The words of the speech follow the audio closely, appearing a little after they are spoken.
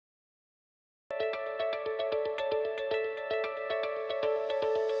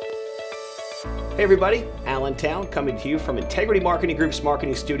Hey everybody, Allentown coming to you from Integrity Marketing Group's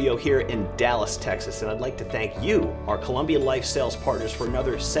marketing studio here in Dallas, Texas. And I'd like to thank you, our Columbian Life sales partners, for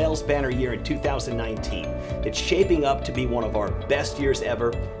another sales banner year in 2019. It's shaping up to be one of our best years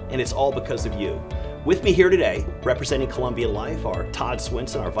ever, and it's all because of you. With me here today, representing Columbian Life, are Todd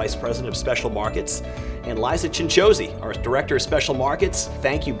Swenson, our Vice President of Special Markets, and Liza Cianciosi, our Director of Special Markets.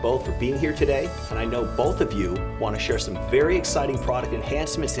 Thank you both for being here today, and I know both of you want to share some very exciting product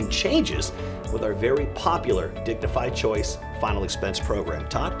enhancements and changes with our very popular Dignified Choice Final Expense program.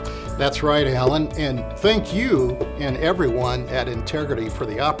 Todd? That's right, Alan, and thank you and everyone at Integrity for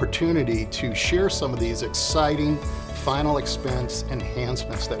the opportunity to share some of these exciting final expense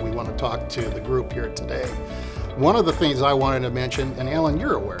enhancements that we want to talk to the group here today. One of the things I wanted to mention, and Alan,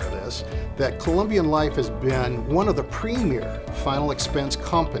 you're aware of this, that Columbian Life has been one of the premier final expense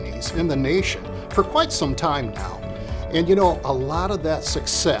companies in the nation for quite some time now. And you know, a lot of that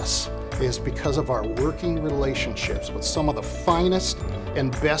success is because of our working relationships with some of the finest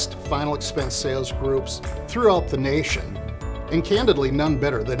and best final expense sales groups throughout the nation. And candidly, none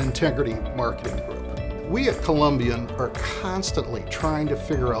better than Integrity Marketing Group. We at Columbian are constantly trying to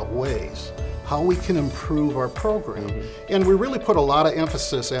figure out ways how we can improve our program. And we really put a lot of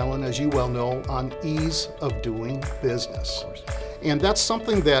emphasis, Alan, as you well know, on ease of doing business. And that's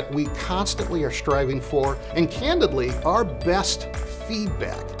something that we constantly are striving for. And candidly, our best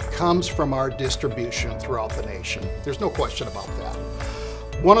feedback comes from our distribution throughout the nation. There's no question about that.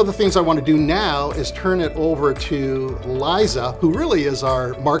 One of the things I want to do now is turn it over to Liza, who really is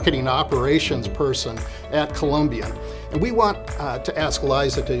our marketing operations person at Columbian. And we want to ask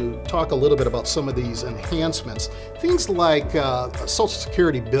Liza to talk a little bit about some of these enhancements. Things like Social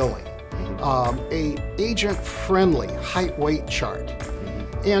Security billing, a agent-friendly height-weight chart,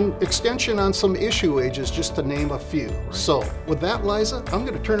 and extension on some issue ages, just to name a few. Right. So with that, Liza, I'm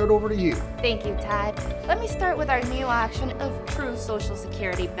going to turn it over to you. Thank you, Todd. Let me start with our new option of true Social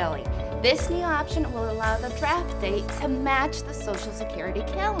Security billing. This new option will allow the draft date to match the Social Security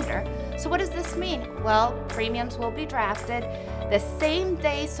calendar. So what does this mean? Well, premiums will be drafted the same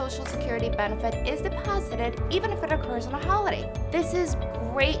day Social Security benefit is deposited, even if it occurs on a holiday. This is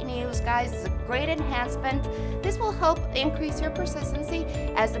great news, guys. It's a great enhancement. This will help increase your persistency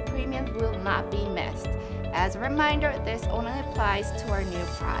as the premiums will not be missed. As a reminder, this only applies to our new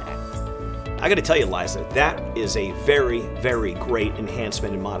product. I got to tell you, Liza, that is a very, very great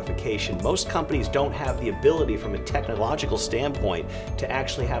enhancement and modification. Most companies don't have the ability from a technological standpoint to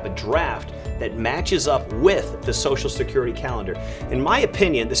actually have a draft that matches up with the Social Security calendar. In my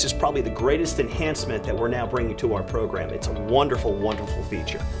opinion, this is probably the greatest enhancement that we're now bringing to our program. It's a wonderful, wonderful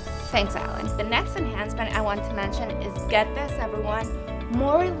feature. Thanks, Alan. The next enhancement I want to mention is, get this everyone,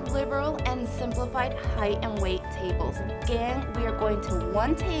 more liberal and simplified height and weight tables. Again, we are going to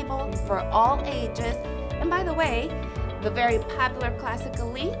one table for all ages. And by the way, the very popular Classic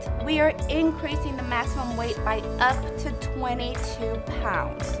Elite, we are increasing the maximum weight by up to 22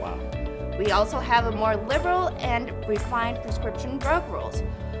 pounds. Wow. We also have a more liberal and refined prescription drug rules.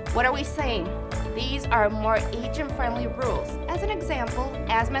 What are we saying? These are more agent-friendly rules. As an example,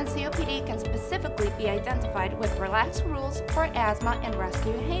 asthma and COPD can specifically be identified with relaxed rules for asthma and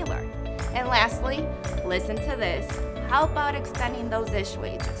rescue inhaler. And lastly, listen to this. How about extending those issue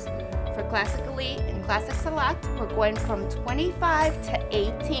ages? For Classic Elite and Classic Select, we're going from 25 to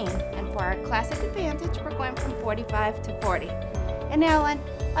 18. And for our Classic Advantage, we're going from 45 to 40. And Alan,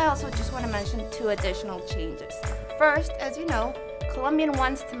 I also just want to mention two additional changes. First, as you know, Columbian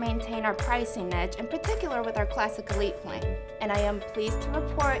wants to maintain our pricing edge, in particular with our Classic Elite plan. And I am pleased to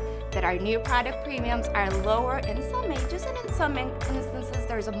report that our new product premiums are lower in some ages, and in some instances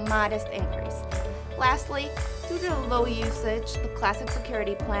there's a modest increase. Lastly, due to low usage, the Classic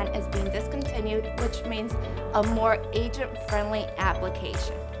Security plan is being discontinued, which means a more agent-friendly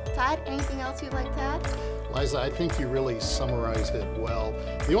application. Todd, anything else you'd like to add? Liza, I think you really summarized it well.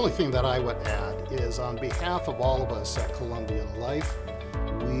 The only thing that I would add is, on behalf of all of us at Columbian Life,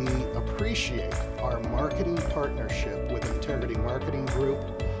 we appreciate our marketing partnership with Integrity Marketing Group.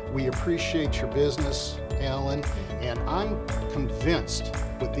 We appreciate your business, Alan, and I'm convinced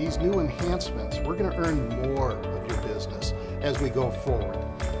with these new enhancements, we're going to earn more of your business as we go forward.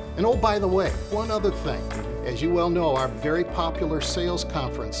 And oh, by the way, one other thing. As you well know, our very popular sales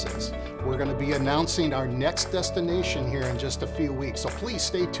conferences, we're going to be announcing our next destination here in just a few weeks. So please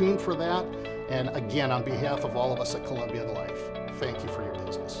stay tuned for that. And again, on behalf of all of us at Columbian Life, thank you for your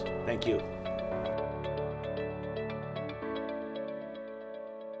business. Thank you.